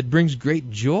 that brings great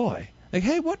joy. Like,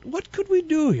 hey, what could we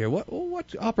do here?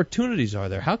 What opportunities are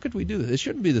there? How could we do this? It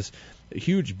shouldn't be this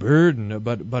huge burden,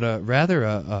 but rather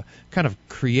a kind of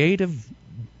creative,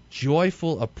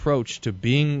 joyful approach to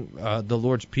being the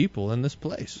Lord's people in this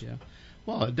place. Yeah,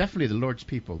 well, definitely the Lord's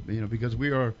people. Because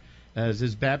we are, as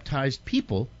His baptized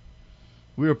people,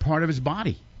 we are part of His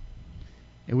body,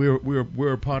 and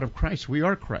we're a part of Christ. We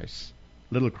are Christ,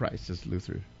 little Christ, as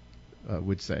Luther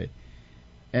would say,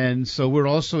 and so we're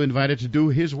also invited to do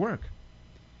His work.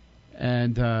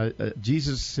 And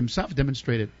Jesus Himself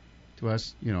demonstrated to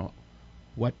us,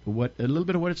 what a little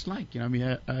bit of what it's like.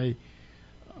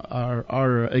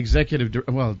 Our executive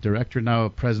director now,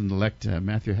 President-elect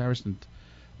Matthew Harrison,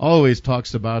 always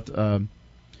talks about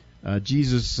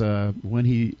Jesus when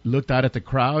He looked out at the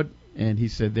crowd and He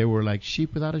said they were like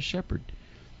sheep without a shepherd,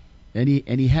 and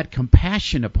He had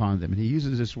compassion upon them. And He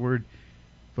uses this word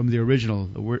from the original.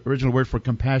 The original word for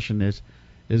compassion is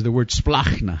the word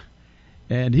splachna.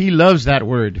 And He loves that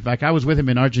word. In fact, I was with Him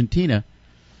in Argentina,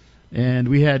 and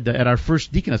we had at our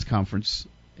first deaconess conference,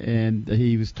 and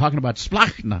He was talking about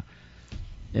splachna.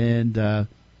 And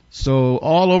so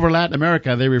all over Latin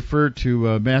America, they refer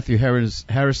to Matthew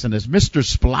Harrison as Mr.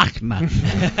 Splachna.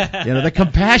 The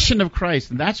compassion of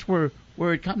Christ, and that's where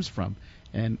it comes from.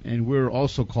 And we're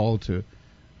also called to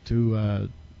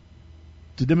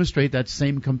demonstrate that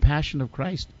same compassion of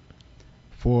Christ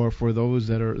for those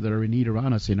that are in need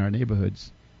around us in our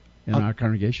neighborhoods, in our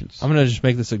congregations. I'm going to just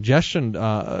make the suggestion,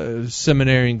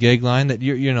 seminary and Gagline, that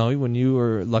when you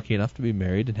were lucky enough to be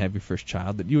married and have your first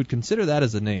child, that you would consider that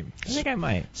as a name. I think I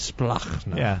might.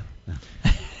 Splachna. Yeah.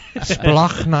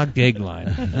 Splachna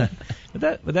Gagline.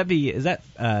 Would that be? Is that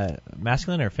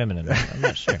masculine or feminine? I'm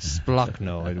not sure.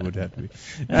 Splachno, it would have to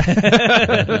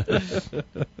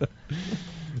be.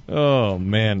 Oh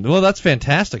man, well that's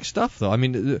fantastic stuff, though. I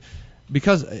mean,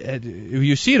 because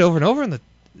you see it over and over in the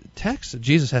text that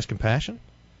Jesus has compassion,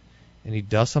 and He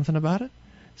does something about it,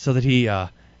 so that He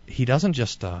doesn't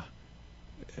just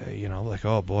like,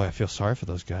 oh boy, I feel sorry for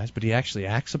those guys, but He actually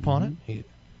acts upon it.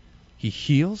 He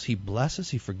heals, He blesses,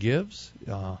 He forgives,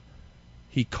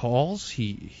 He calls,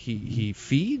 He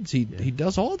feeds, He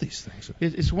does all these things.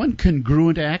 It's one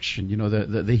congruent action,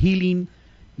 the healing,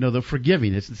 the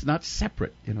forgiving. It's not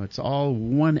separate, it's all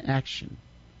one action.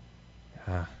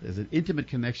 There's an intimate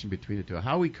connection between the two.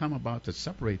 How we come about to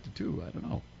separate the two, I don't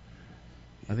know.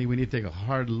 I think we need to take a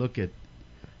hard look at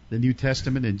the New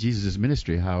Testament and Jesus'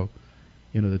 ministry, how,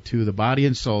 the two, the body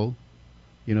and soul,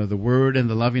 the word and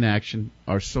the loving action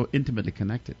are so intimately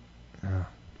connected.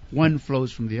 One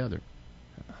flows from the other.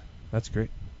 That's great.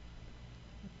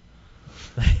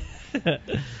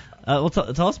 Well,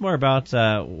 tell us more about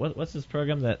what's this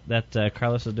program that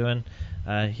Carlos is doing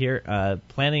here,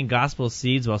 planting gospel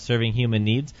seeds while serving human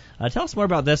needs. Tell us more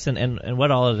about this and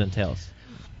what all it entails.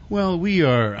 Well, we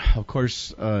are, of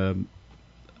course,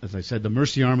 as I said, the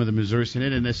mercy arm of the Missouri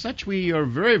Synod, and as such, we are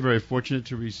very, very fortunate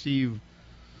to receive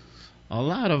a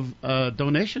lot of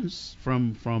donations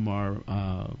from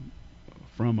our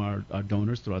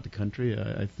donors throughout the country.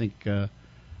 I think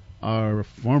our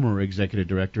former executive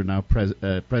director, now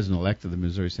president-elect of the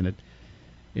Missouri Synod,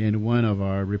 in one of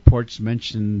our reports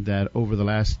mentioned that over the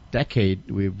last decade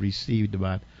we've received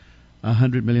about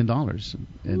 $100 million,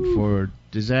 and for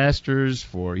disasters,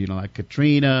 for like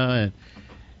Katrina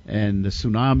and the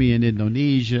tsunami in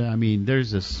Indonesia. I mean,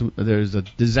 there's a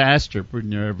disaster pretty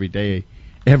near every day,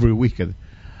 every week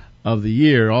of the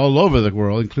year, all over the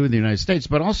world, including the United States.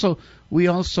 But we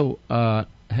also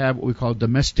have what we call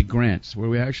domestic grants, where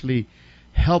we actually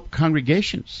help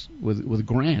congregations with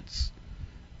grants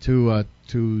to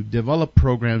develop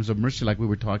programs of mercy, like we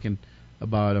were talking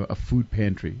about a food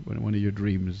pantry, one of your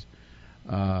dreams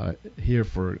here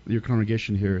for your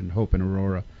congregation here in Hope and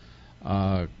Aurora,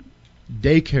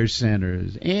 daycare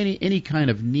centers, any kind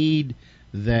of need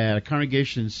that a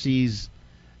congregation sees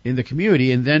in the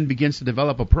community and then begins to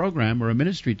develop a program or a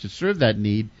ministry to serve that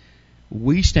need.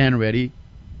 We stand ready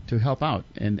to help out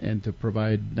and to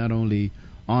provide not only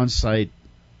on-site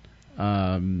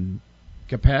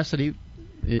capacity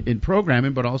in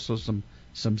programming, but also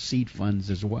some seed funds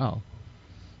as well.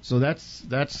 So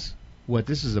that's what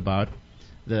this is about.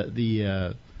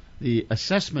 The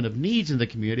assessment of needs in the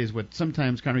community is what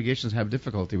sometimes congregations have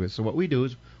difficulty with. So what we do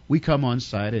is we come on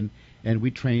site and we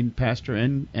train pastor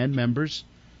and members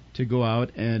to go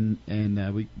out and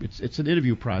it's an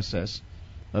interview process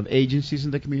of agencies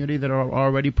in the community that are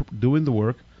already doing the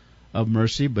work of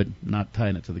mercy, but not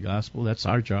tying it to the gospel. That's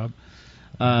our job.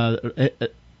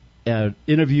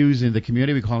 Interviews in the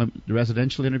community, we call them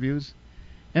residential interviews,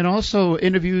 and also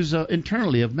interviews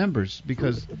internally of members,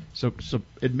 because so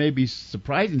it may be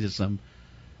surprising to some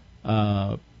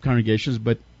congregations,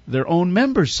 but their own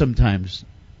members sometimes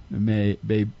may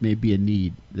be in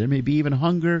need. There may be even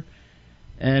hunger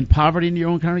and poverty in your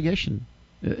own congregation.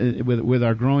 With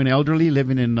our growing elderly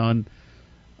living on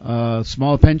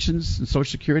small pensions and Social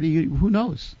Security, who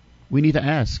knows? We need to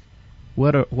ask,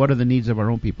 what are the needs of our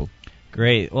own people?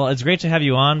 Great. Well, it's great to have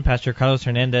you on, Pastor Carlos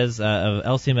Hernandez of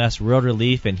LCMS World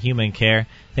Relief and Human Care.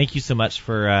 Thank you so much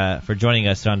for joining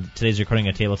us on today's recording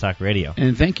of Table Talk Radio.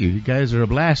 And thank you. You guys are a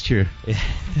blast here,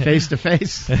 face to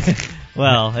face.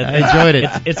 Well, I enjoyed it.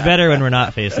 It's better when we're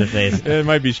not face to face. It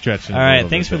might be stretching. All right.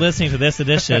 Thanks for listening to this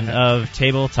edition of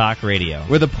Table Talk Radio,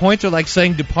 where the points are like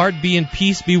saying, "Depart, be in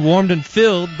peace, be warmed and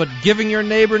filled," but giving your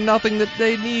neighbor nothing that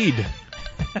they need.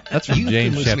 That's from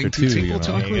James chapter 2. Table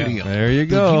Talk Radio. There you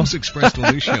go. The views expressed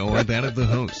on this show are that of the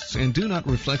hosts and do not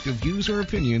reflect the views or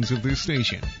opinions of this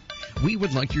station. We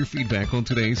would like your feedback on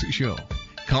today's show.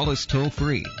 Call us toll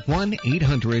free,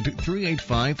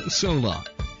 1-800-385-SOLA.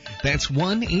 That's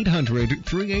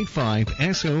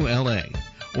 1-800-385-SOLA.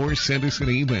 Or send us an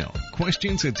email,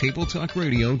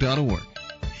 questions@tabletalkradio.org.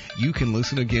 You can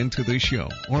listen again to this show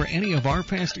or any of our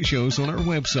past shows on our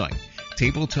website,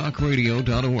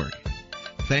 tabletalkradio.org.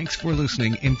 Thanks for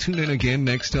listening, and tune in again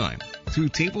next time to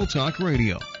Table Talk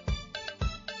Radio.